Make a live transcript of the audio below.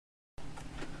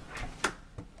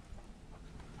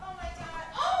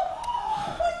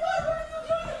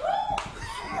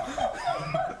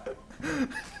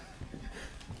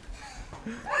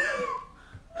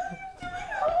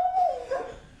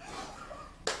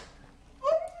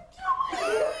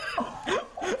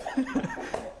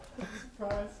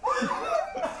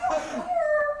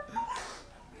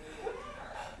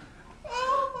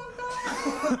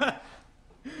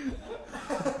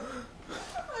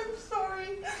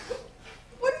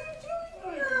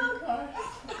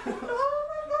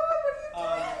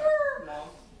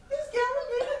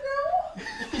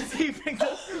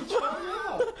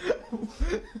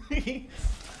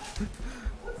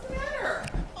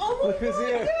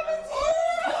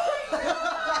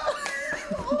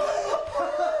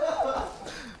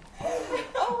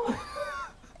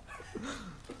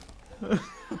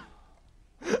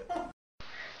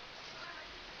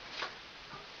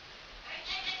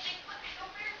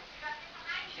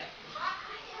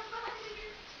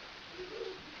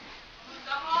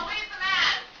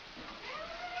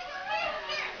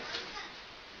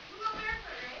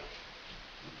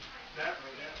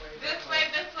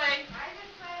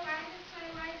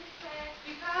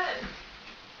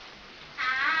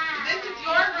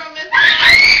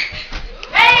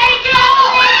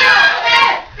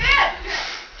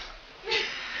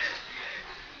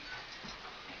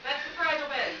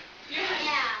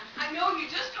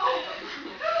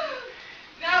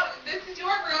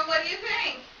What do you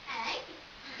think?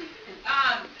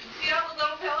 See all the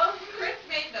little pillows? Chris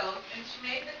made those, and she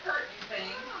made the curtain thing.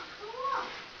 Oh, cool.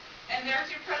 And there's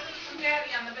your present from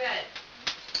Daddy on the bed.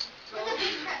 So,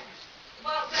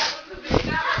 well, that was the big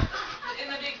stuff in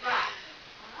the big box.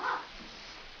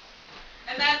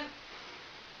 And then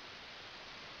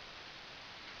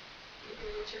You can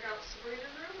go check out Sabrina's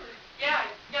room, or? yeah,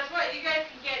 guess what? You guys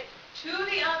can get to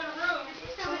the other room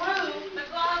through the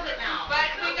closet now. But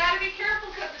we gotta be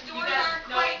careful because the doors aren't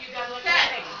quite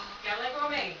set. You gotta let go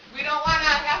of me. We don't want to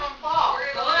have them fall. We're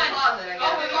Go going to the on. closet, I guess.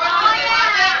 Oh, we're going to the closet?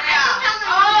 Yeah.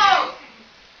 Oh!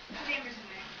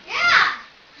 Yeah.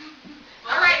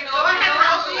 All right, go ahead.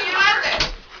 I'll see you in the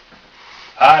closet.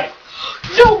 Hi.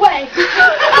 No way.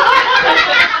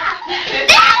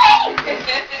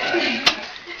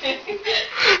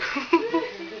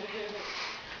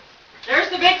 There's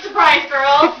the big surprise,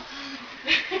 girls.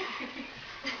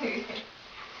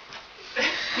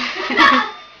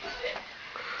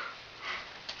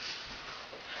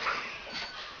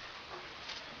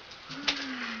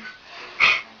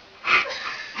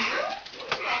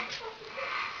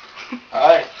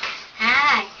 Hi.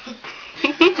 Hi.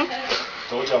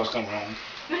 Told you I was coming home.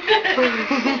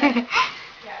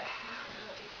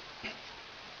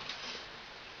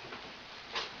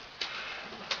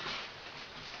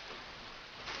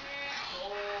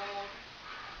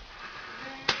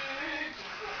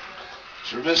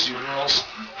 Sure miss you girls.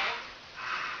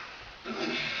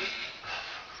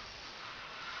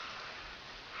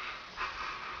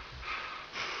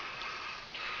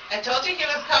 I told you he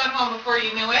was coming home before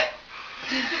you knew it.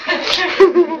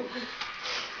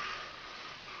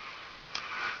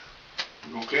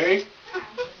 You okay?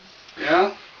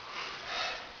 Yeah?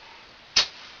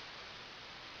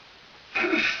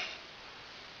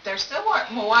 There's still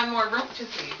one more room to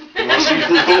see. You want to see the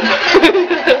room?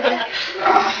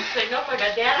 Say, nope, I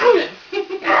got Dad open.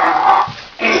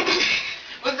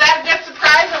 Was that a good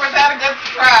surprise or was that a good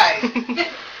surprise?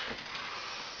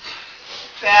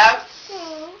 Dad?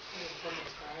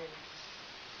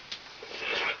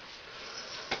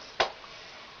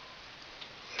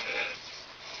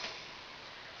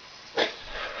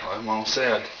 I'm all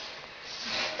sad.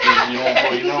 You'll be home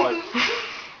before you know it.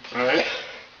 Right?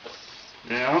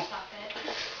 Yeah?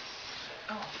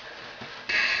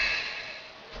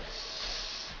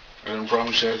 I didn't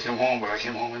promise you I'd come home, but I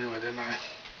came home anyway, didn't I?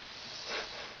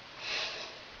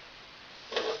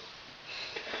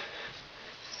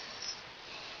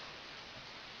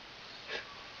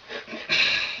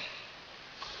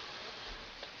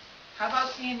 How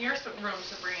about seeing your room,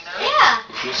 Sabrina? Yeah.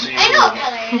 You'll see I your know room. what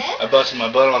color it is. I busted my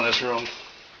butt on this room.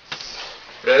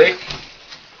 Ready?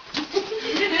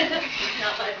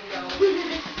 Not letting go.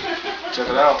 Check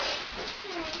it out.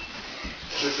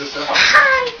 Check this out.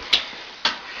 Hi.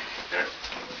 There.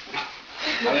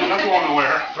 I'm not going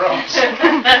nowhere. Promise.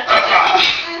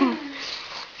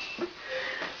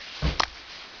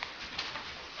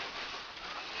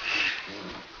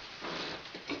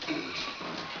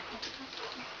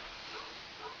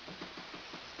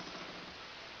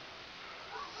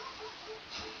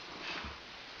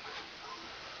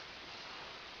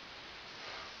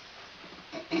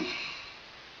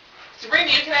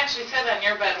 Sabrina, you can actually sit on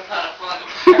your bed without a flood.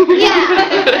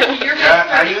 Yeah. You're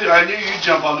Yeah, I knew you'd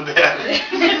jump on the bed.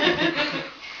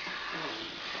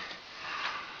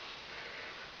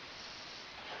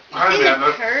 Hi,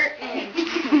 Amanda. Curtain.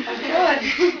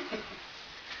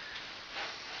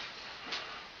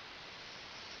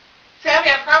 Sammy,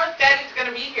 I promise Daddy's going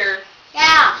to be here.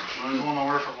 Yeah. I've been going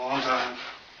nowhere for a long time.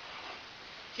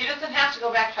 He doesn't have to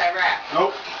go back to Iraq.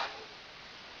 Nope.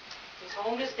 He's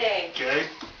home to stay. Okay.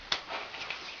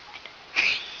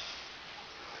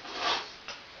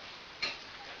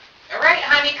 All right,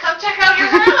 honey, come check out your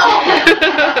room.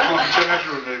 Come on, check out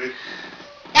your room, baby.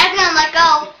 That's gonna let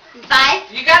go.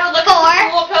 5, You got to look at the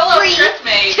cool 4, pillow 3, Chris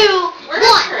made. 2, Where's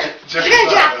 1. Chris? Check You're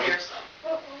this gonna out, drop baby. yourself.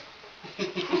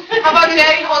 How about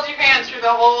Daddy hold your hands through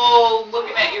the whole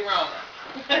looking at your room?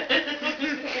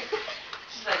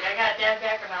 She's like, I got Dad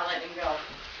back, or not letting him go.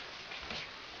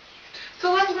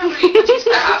 So let's remember you when you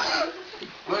stop.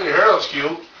 Look, your hair looks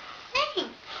cute. Hey.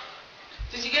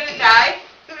 Did you get it dyed?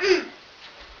 Mm-mm.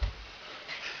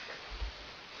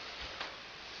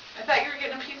 I thought you were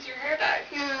getting a piece of your hair dyed.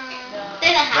 No.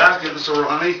 They don't have That's getting sore,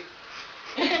 honey.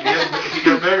 You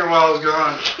got bigger while I was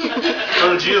gone.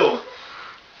 So did you.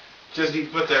 Just need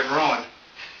to put that growing.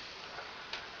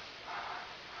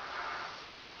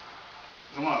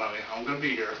 Come on, honey. I'm going to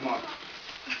be here. Come on.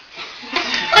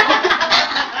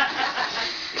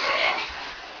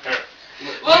 Here.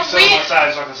 We'll sit on my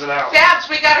side so I can sit down. Babs,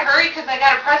 we gotta hurry because I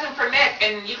got a present for Nick,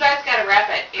 and you guys gotta wrap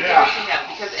it. And Yeah. give it to him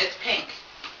because it's pink.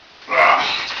 Ah.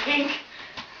 Pink.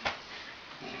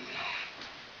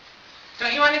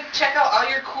 Don't you want to check out all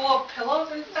your cool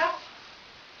pillows and stuff?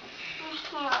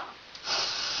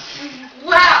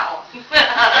 Wow! Mom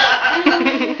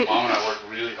and I worked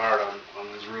really hard on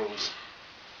these rooms.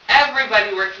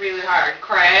 Everybody worked really hard.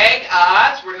 Craig,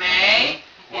 us, Renee.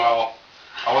 Well,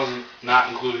 I wasn't not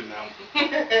including them.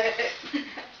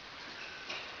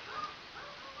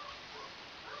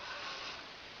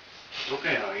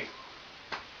 Okay, honey.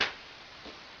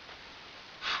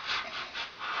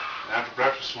 And after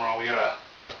breakfast tomorrow, we got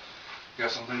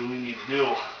something we need to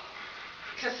do.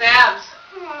 Casabs.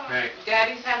 Hey.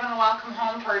 Daddy's having a welcome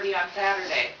home party on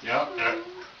Saturday. Yep.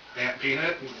 Aunt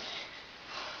Peanut.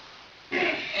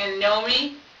 And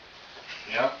Nomi.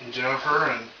 Yep. And Jennifer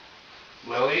and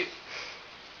Lily.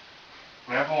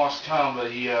 Grandpa wants to come,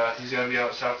 but he's got to be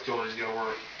out in South Dakota. He's got to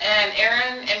work. And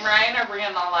Aaron and Ryan are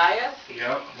bringing Elias.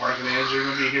 Yep. Mark and Angie are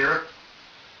going to be here.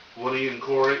 Woody and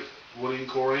Corey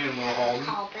and Little Holden.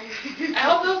 I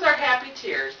hope those are happy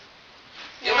tears.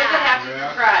 It was a happy Yeah.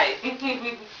 surprise.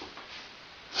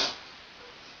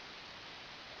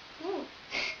 Ooh.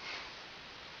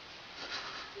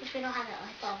 Wish we don't have that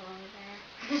light bulb over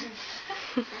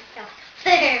there.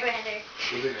 There, better.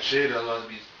 We think a shade otherwise it'd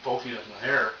be poking us in the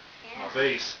hair, my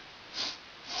face.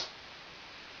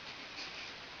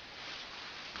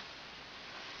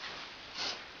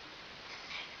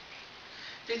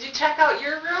 Did you check out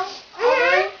your room?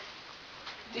 Alright.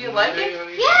 Do you like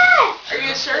it? Yes! Are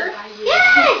you sure?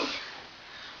 Yes!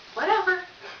 Whatever.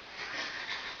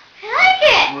 I like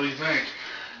it! What do you think?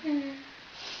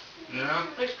 Yeah?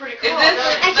 Looks pretty Is cool.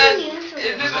 this I can use is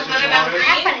it. this Is that good what you enough wanted? I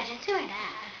green? put it into my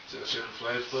dad. Is that shit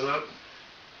flags put up?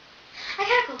 I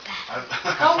gotta go back. I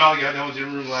finally got done with your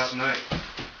room last night.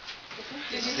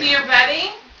 Did you see your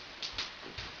bedding?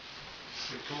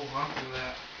 Pretty cool, huh? Look at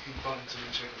that. You can fucking see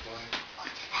and check the blanket.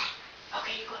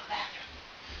 Okay, you go to the bathroom.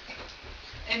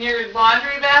 And your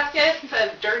laundry basket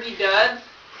says dirty duds.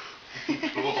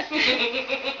 Cool.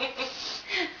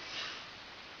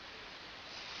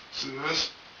 See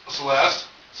this? Celeste?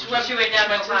 She went down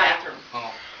to the bathroom.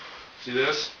 Oh. See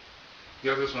this?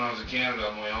 Got this when I was in Canada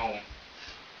on my own.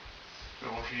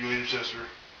 Got one for you and your sister.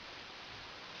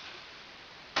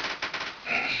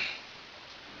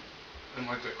 And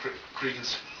like that creaking.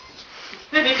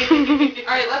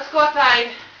 Alright, let's go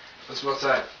outside. Let's go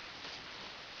outside.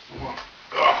 Come on.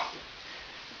 Ugh.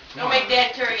 Don't make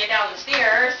Dad carry you down the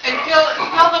stairs. And feel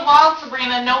the walls,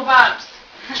 Sabrina, no bumps.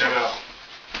 Check it out.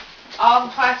 All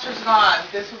the plaster's gone.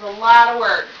 This was a lot of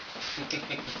work. Think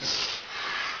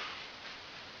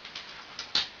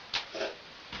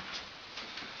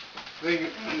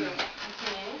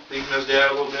you miss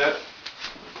Dad a little bit?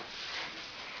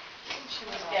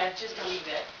 Yeah, just a wee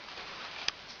bit.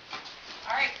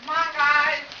 Alright, come on,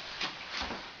 guys.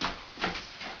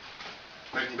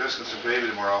 Making biscuits and gravy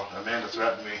tomorrow. Amanda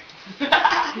threatened me.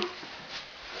 I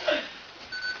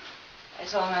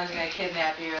told him I was going to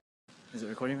kidnap you. Is it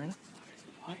recording right now?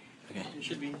 What? Okay. It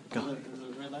should be. Go. Is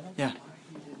the red light on? Yeah.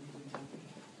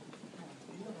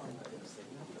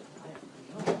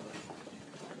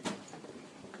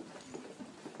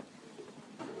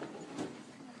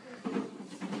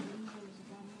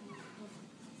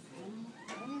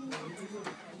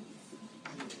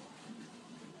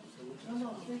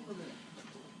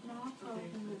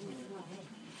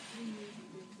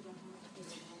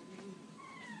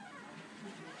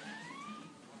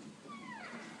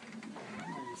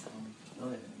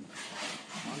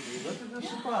 Look at the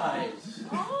surprise.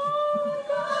 Oh,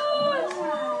 God.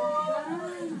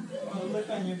 Oh, look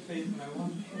on your face, my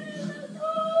one.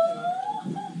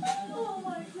 Oh,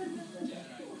 my goodness.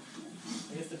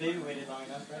 I guess the baby waited long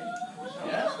enough, right?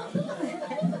 Yeah?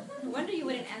 No wonder you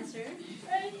wouldn't answer.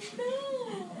 I know.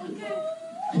 Okay.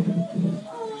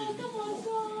 Oh, come on,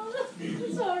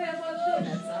 son. Sorry about that.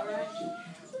 That's alright.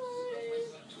 Sorry.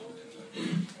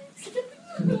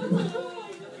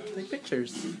 Take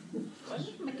pictures. My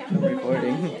I'm camera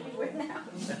recording. everywhere now.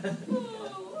 Here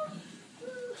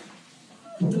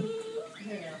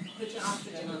you go. Put your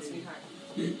oxygen on, sweetheart.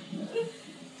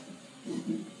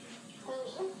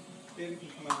 Baby can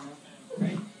come out now,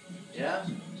 right? Yeah?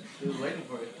 She was waiting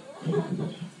for it.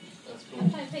 That's cool. I'm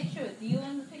trying to take a picture with you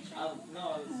in the picture. No,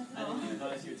 I didn't even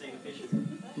notice you were taking pictures.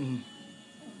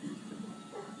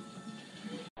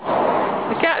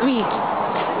 Look at me.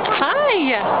 Hi.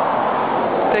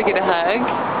 Did I get a hug?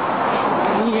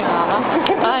 Yeah.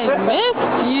 I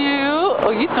missed you.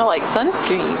 Oh, you smell like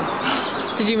sunscreen.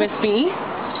 Did you miss me?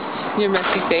 Your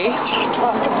messy face?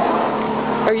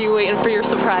 Are you waiting for your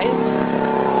surprise?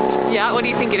 Yeah, what do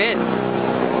you think it is?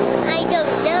 I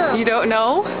don't know. You don't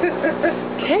know?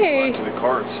 Okay. To the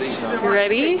car and see. You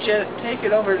ready? Take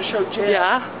it over to show Jen.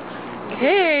 Yeah.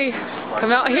 Okay.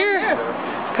 Come out here.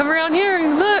 Come around here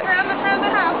and look. Around the front of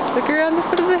the house. Look around the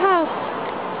front of the house.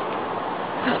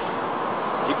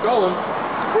 Keep going.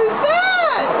 Who's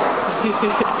that?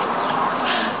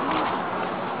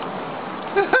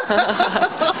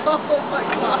 Oh my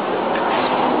God.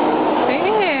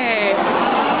 Hey.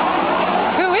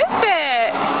 Who is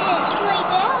it? It's my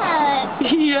dad.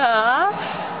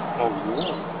 Yeah. Oh,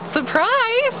 yeah.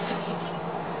 Surprise.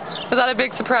 Was that a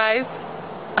big surprise?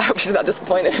 I hope she's not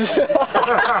disappointed. She's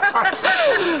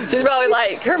probably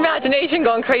like, her imagination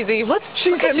going crazy. What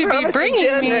could you be bringing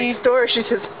Jen me? next door, she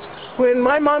says, when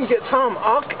my mom gets home,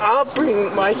 I'll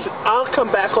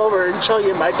come back over and show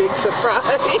you my big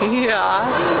surprise.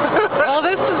 Yeah. Well,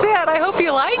 this is it. I hope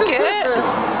you like it.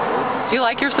 Do you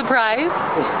like your surprise?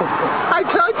 I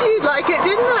told you you'd like it,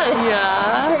 didn't I?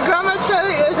 Yeah. And Grandma said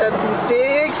it was a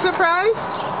big surprise.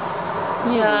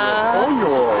 Yeah. Oh,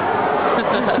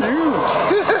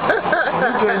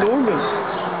 you're enormous.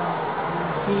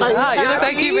 Yeah, you look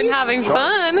like you've been having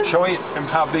fun. Show him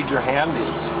how big your hand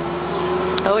is.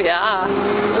 Oh, yeah.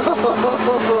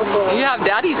 You have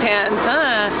Daddy's hands,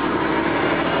 huh?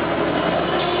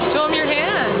 Show him your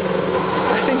hand.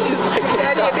 I think she's like,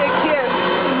 Daddy, a big kiss.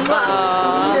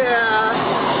 Yeah.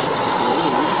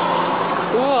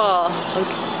 Cool.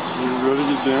 You ready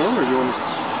to get down, or do you want to?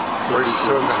 Where you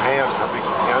show the hands, how big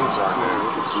your hands are.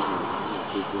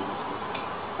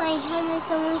 My hand is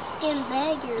almost getting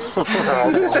bigger.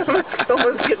 It's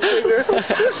almost getting bigger.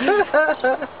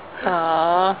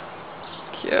 Aww.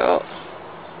 Cute.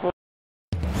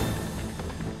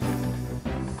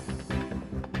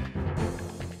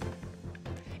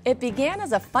 It began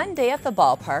as a fun day at the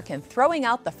ballpark and throwing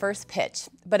out the first pitch.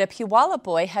 But a Puyallup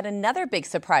boy had another big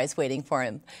surprise waiting for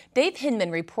him. Dave Hinman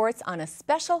reports on a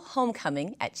special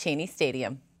homecoming at Cheney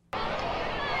Stadium.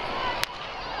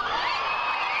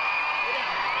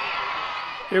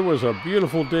 It was a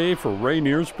beautiful day for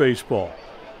Rainier's baseball.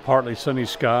 Partly sunny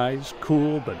skies,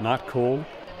 cool but not cold.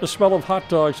 The smell of hot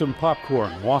dogs and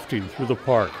popcorn wafting through the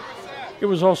park. It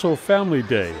was also Family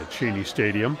Day at Cheney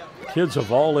Stadium. Kids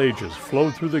of all ages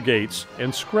flowed through the gates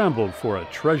and scrambled for a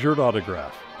treasured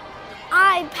autograph.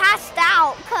 I passed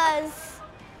out because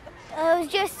it was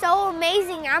just so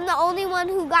amazing. I'm the only one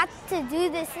who got to do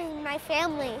this in my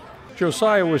family.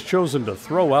 Josiah was chosen to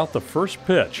throw out the first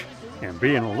pitch, and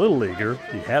being a little leaguer,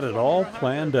 he had it all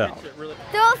planned out. Throw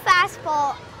a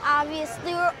fastball,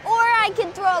 obviously, or I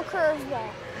can throw a curveball.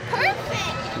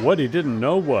 Perfect! What he didn't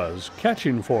know was,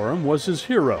 catching for him was his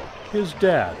hero, his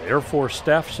dad, Air Force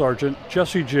Staff Sergeant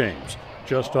Jesse James,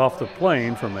 just off the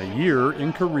plane from a year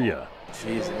in Korea.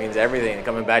 Jeez, it means everything.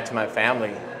 Coming back to my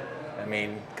family. I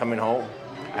mean, coming home.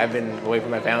 I've been away from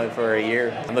my family for a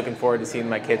year. I'm looking forward to seeing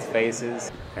my kids'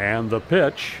 faces. And the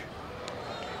pitch.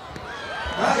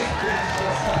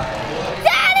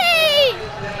 Daddy!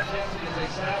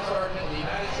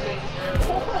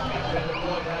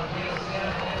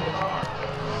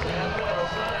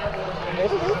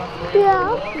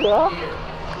 Yeah.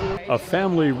 A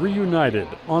family reunited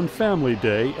on Family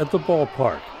Day at the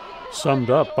ballpark, summed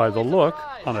up by the look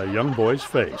on a young boy's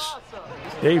face.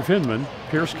 Dave Hinman,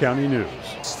 Pierce County News.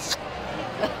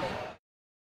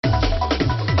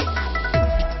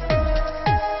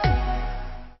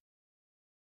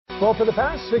 Well, for the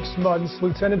past 6 months,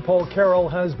 Lieutenant Paul Carroll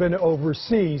has been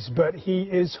overseas, but he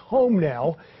is home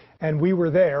now. And we were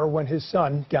there when his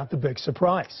son got the big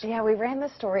surprise. Yeah, we ran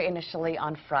this story initially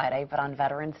on Friday, but on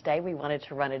Veterans Day, we wanted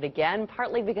to run it again,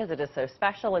 partly because it is so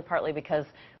special and partly because,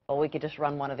 well, we could just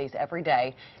run one of these every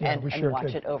day and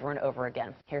watch it over and over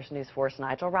again. Here's News 4's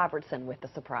Nigel Robertson with the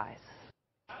surprise.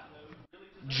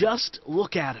 Just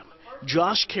look at him.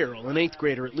 Josh Carroll, an 8th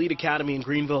grader at Lead Academy in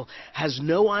Greenville, has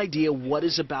no idea what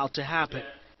is about to happen.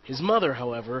 His mother,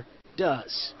 however,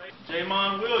 does.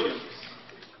 Jamon Williams.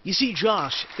 You see,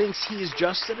 Josh thinks he is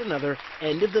just at another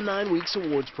end of the 9 weeks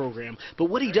awards program, but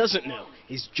what he doesn't know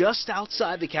is just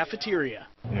outside the cafeteria.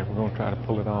 Yeah, we're going to try to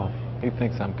pull it off. He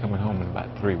thinks I'm coming home in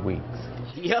about 3 weeks.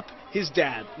 Yep, his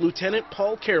dad, Lieutenant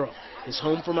Paul Carroll, is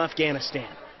home from Afghanistan.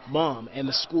 Mom and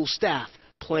the school staff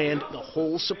planned the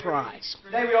whole surprise.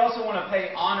 Today we also want to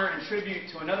pay honor and tribute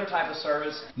to another type of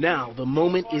service. Now, the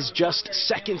moment is just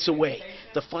seconds away.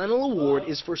 The final award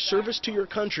is for service to your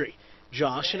country.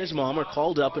 Josh and his mom are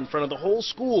called up in front of the whole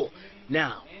school.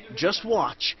 Now, just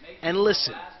watch and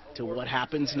listen to what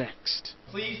happens next.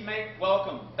 Please make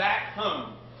welcome back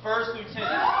home, First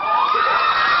Lieutenant.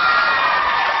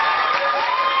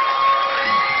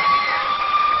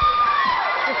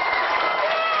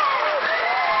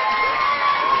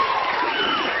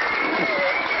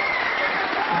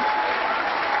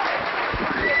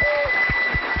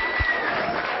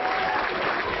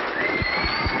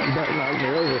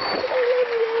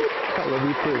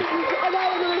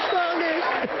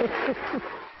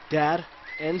 Dad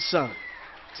and son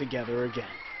together again.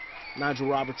 Nigel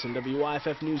Robertson,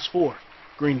 WIFF News 4,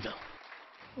 Greenville.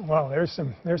 Wow, there's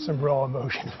some raw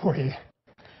emotion for you.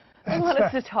 You want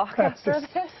us to talk after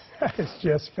this? That is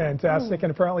just fantastic,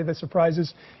 and apparently the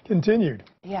surprises continued.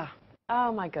 Yeah.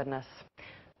 Oh, my goodness.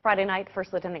 Friday night,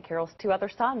 First Lieutenant Carroll's two other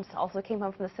sons also came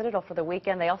home from the Citadel for the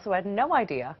weekend. They also had no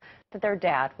idea that their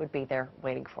dad would be there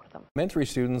waiting for them. Elementary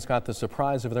students got the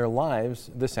surprise of their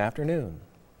lives this afternoon.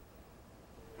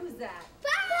 Who's that?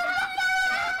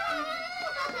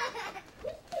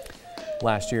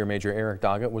 Last year, Major Eric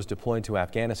Doggett was deployed to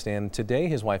Afghanistan. Today,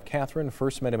 his wife Catherine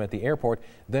first met him at the airport,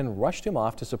 then rushed him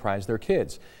off to surprise their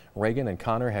kids. Reagan and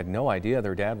Connor had no idea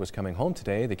their dad was coming home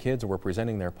today. The kids were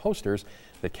presenting their posters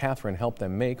that Catherine helped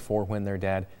them make for when their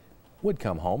dad would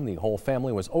come home. The whole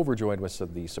family was overjoyed with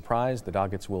the surprise. The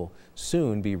Doggetts will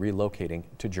soon be relocating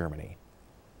to Germany.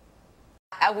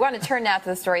 I want to turn now to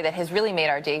the story that has really made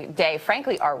our day,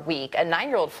 frankly, our week. A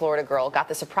 9-year-old Florida girl got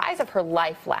the surprise of her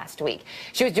life last week.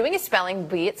 She was doing a spelling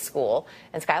bee at school,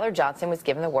 and Skylar Johnson was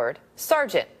given the word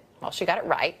sergeant. Well, she got it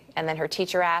right, and then her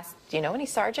teacher asked, "Do you know any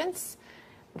sergeants?"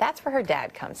 That's where her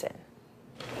dad comes in.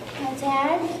 My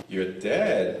dad? Your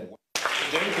dad?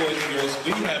 Today, boys and girls,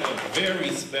 we have a very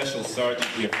special sergeant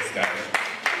here for Skylar.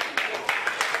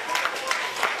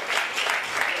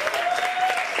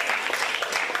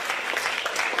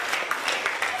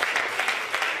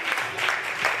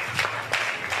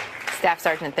 Staff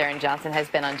Sergeant Theron Johnson has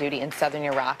been on duty in southern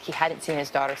Iraq. He hadn't seen his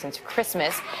daughter since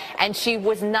Christmas, and she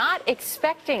was not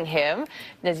expecting him.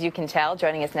 As you can tell,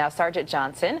 joining us now, Sergeant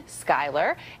Johnson,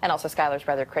 Skylar, and also Skylar's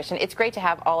brother, Christian. It's great to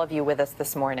have all of you with us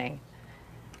this morning.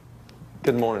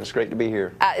 Good morning. It's great to be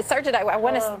here. Sergeant, I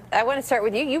want to start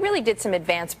with you. You really did some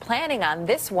advanced planning on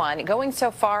this one, going so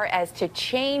far as to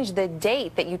change the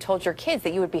date that you told your kids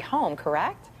that you would be home,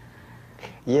 correct?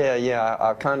 Yeah.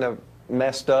 I kind of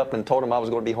messed up and told them I was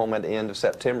going to be home at the end of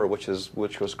September, which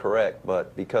was correct.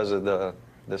 But because of the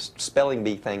spelling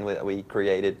bee thing that we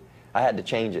created, I had to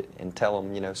change it and tell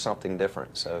them, something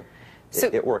different. So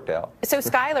it worked out. So,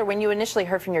 Skylar, when you initially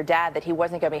heard from your dad that he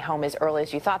wasn't going to be home as early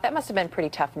as you thought, that must have been pretty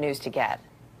tough news to get.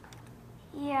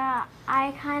 Yeah,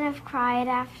 I kind of cried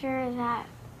after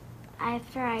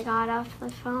I got off the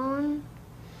phone.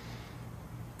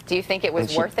 Do you think it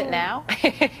was worth it now?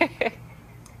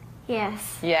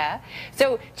 Yes. Yeah.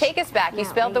 So take us back. You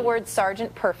spelled the word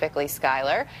sergeant perfectly,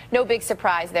 Skylar. No big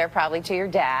surprise there probably to your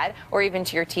dad or even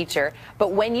to your teacher.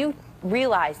 But when you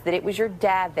realized that it was your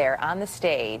dad there on the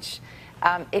stage,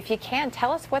 if you can,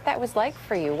 tell us what that was like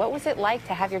for you. What was it like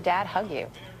to have your dad hug you?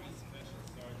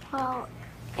 Well,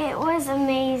 it was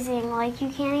amazing. Like, you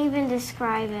can't even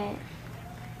describe it.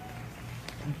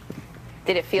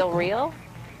 Did it feel real?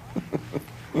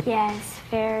 Yes,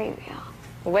 very real.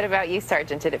 What about you,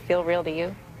 Sergeant? Did it feel real to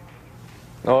you?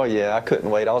 Oh, yeah, I couldn't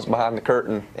wait. I was behind the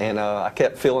curtain, and I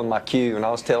kept feeling my cue, and I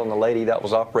was telling the lady that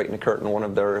was operating the curtain, one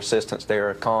of their assistants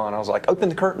there, Con, I was like, open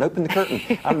the curtain,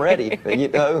 I'm ready.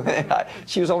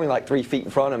 She was only like 3 feet in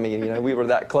front of me, and, we were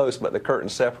that close, but the curtain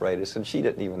separated us, and she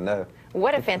didn't even know.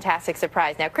 What a fantastic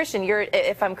surprise. Now, Christian,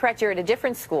 if I'm correct, you're at a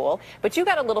different school, but you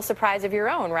got a little surprise of your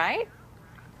own, right?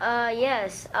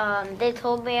 Yes. They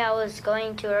told me I was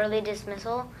going to early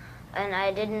dismissal, and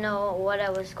I didn't know what I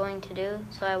was going to do,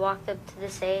 so I walked up to the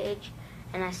stage,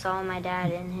 and I saw my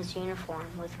dad in his uniform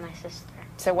with my sister.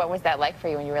 So what was that like for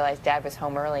you when you realized Dad was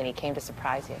home early and he came to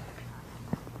surprise you?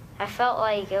 I felt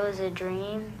like it was a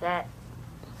dream that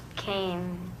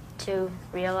came to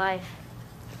real life.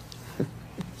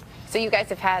 So you guys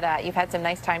have had you've had some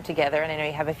nice time together, and I know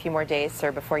you have a few more days,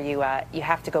 sir, before you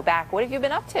have to go back. What have you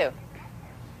been up to?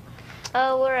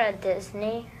 Oh, we're at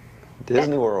Disney.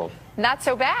 Disney World. Not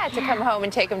so bad to come home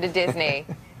and take them to Disney.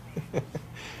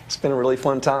 It's been a really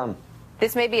fun time.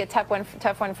 This may be a tough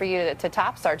one for you to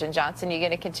top, Sergeant Johnson. You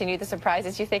going to continue the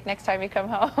surprises, you think, next time you come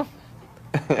home?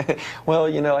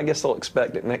 Well, I guess they'll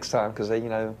expect it next time because,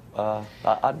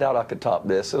 I doubt I could top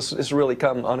this. It's really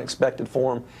come unexpected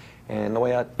for them, and the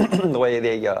way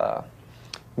they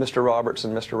Mr. Roberts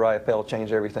and Mr. Riopel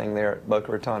changed everything there at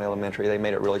Boca Raton Elementary. They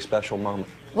made it a really special moment.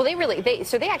 Well,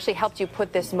 they actually helped you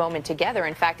put this moment together.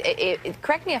 In fact,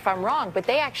 correct me if I'm wrong, but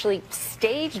they actually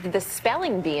staged the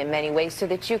spelling bee in many ways so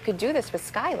that you could do this with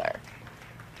Skylar.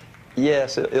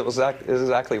 Yes, it was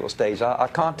exactly what was staged. I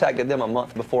contacted them a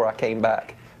month before I came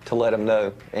back to let them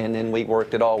know, and then we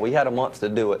worked it all. We had a month to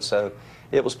do it, so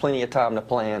it was plenty of time to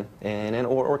plan, and it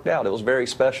worked out. It was very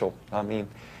special. I mean,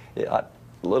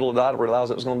 little did I realize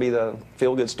it was going to be the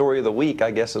feel-good story of the week, I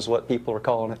guess is what people are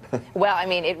calling it. Well, I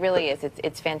mean, it really is.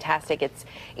 It's fantastic.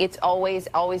 It's always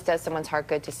does someone's heart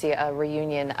good to see a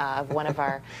reunion of one of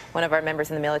our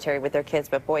members in the military with their kids.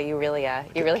 But boy, you really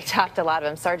talked a lot of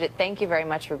them. Sergeant, thank you very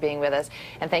much for being with us,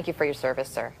 and thank you for your service,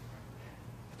 sir.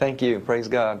 Thank you. Praise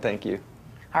God. Thank you.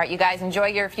 All right, you guys enjoy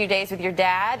your few days with your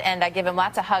dad, and give him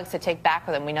lots of hugs to take back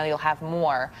with him. We know you'll have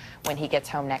more when he gets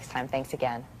home next time. Thanks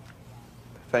again.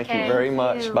 Thank you very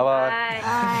much.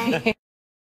 Bye-bye. Bye.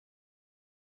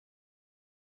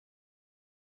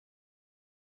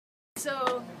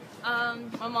 So,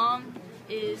 my mom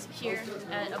is here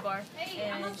at a bar,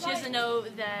 and she doesn't know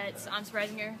that I'm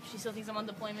surprising her. She still thinks I'm on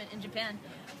deployment in Japan,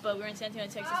 but we're in San Antonio,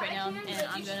 Texas right now, and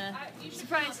I'm gonna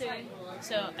surprise her.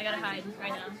 So I gotta hide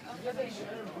right now.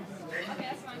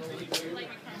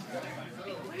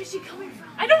 Where is she coming from?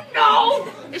 I don't know!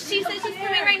 She said she's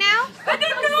coming right now? I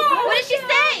don't know! What did she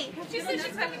say? She said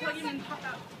she's gonna plug in and pop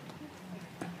out.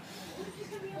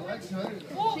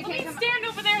 Well, please stand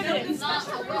over there then.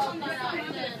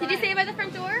 Did you say it by the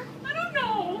front door? I don't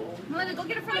know. Melinda, go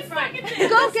get her from the front.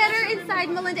 Go get her inside,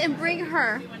 Melinda, and bring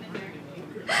her.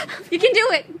 You can do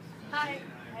it. Hi.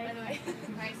 By the way.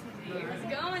 Nice to meet you. How's it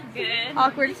going? Good.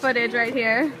 Awkward footage right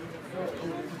here.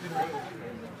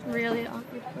 Really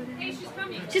awkward footage. Hey, she's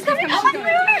coming. She's coming. Oh my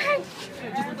God.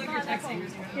 Just look like you're texting.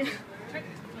 Yeah.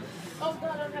 Oh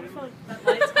God, I don't have a phone. That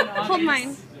light's kind of obvious. Hold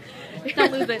mine.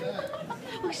 Don't lose it.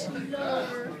 Oh, she's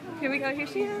lower. Here we go. Here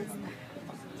she is.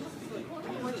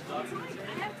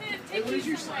 Hey, what is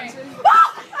your size?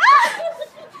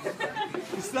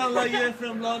 You sound like you're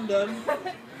from London.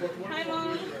 Hi,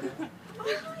 Mom.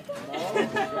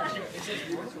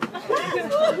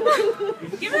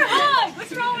 Give her a hug.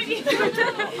 What's wrong with you?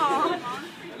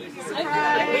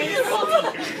 Surprise.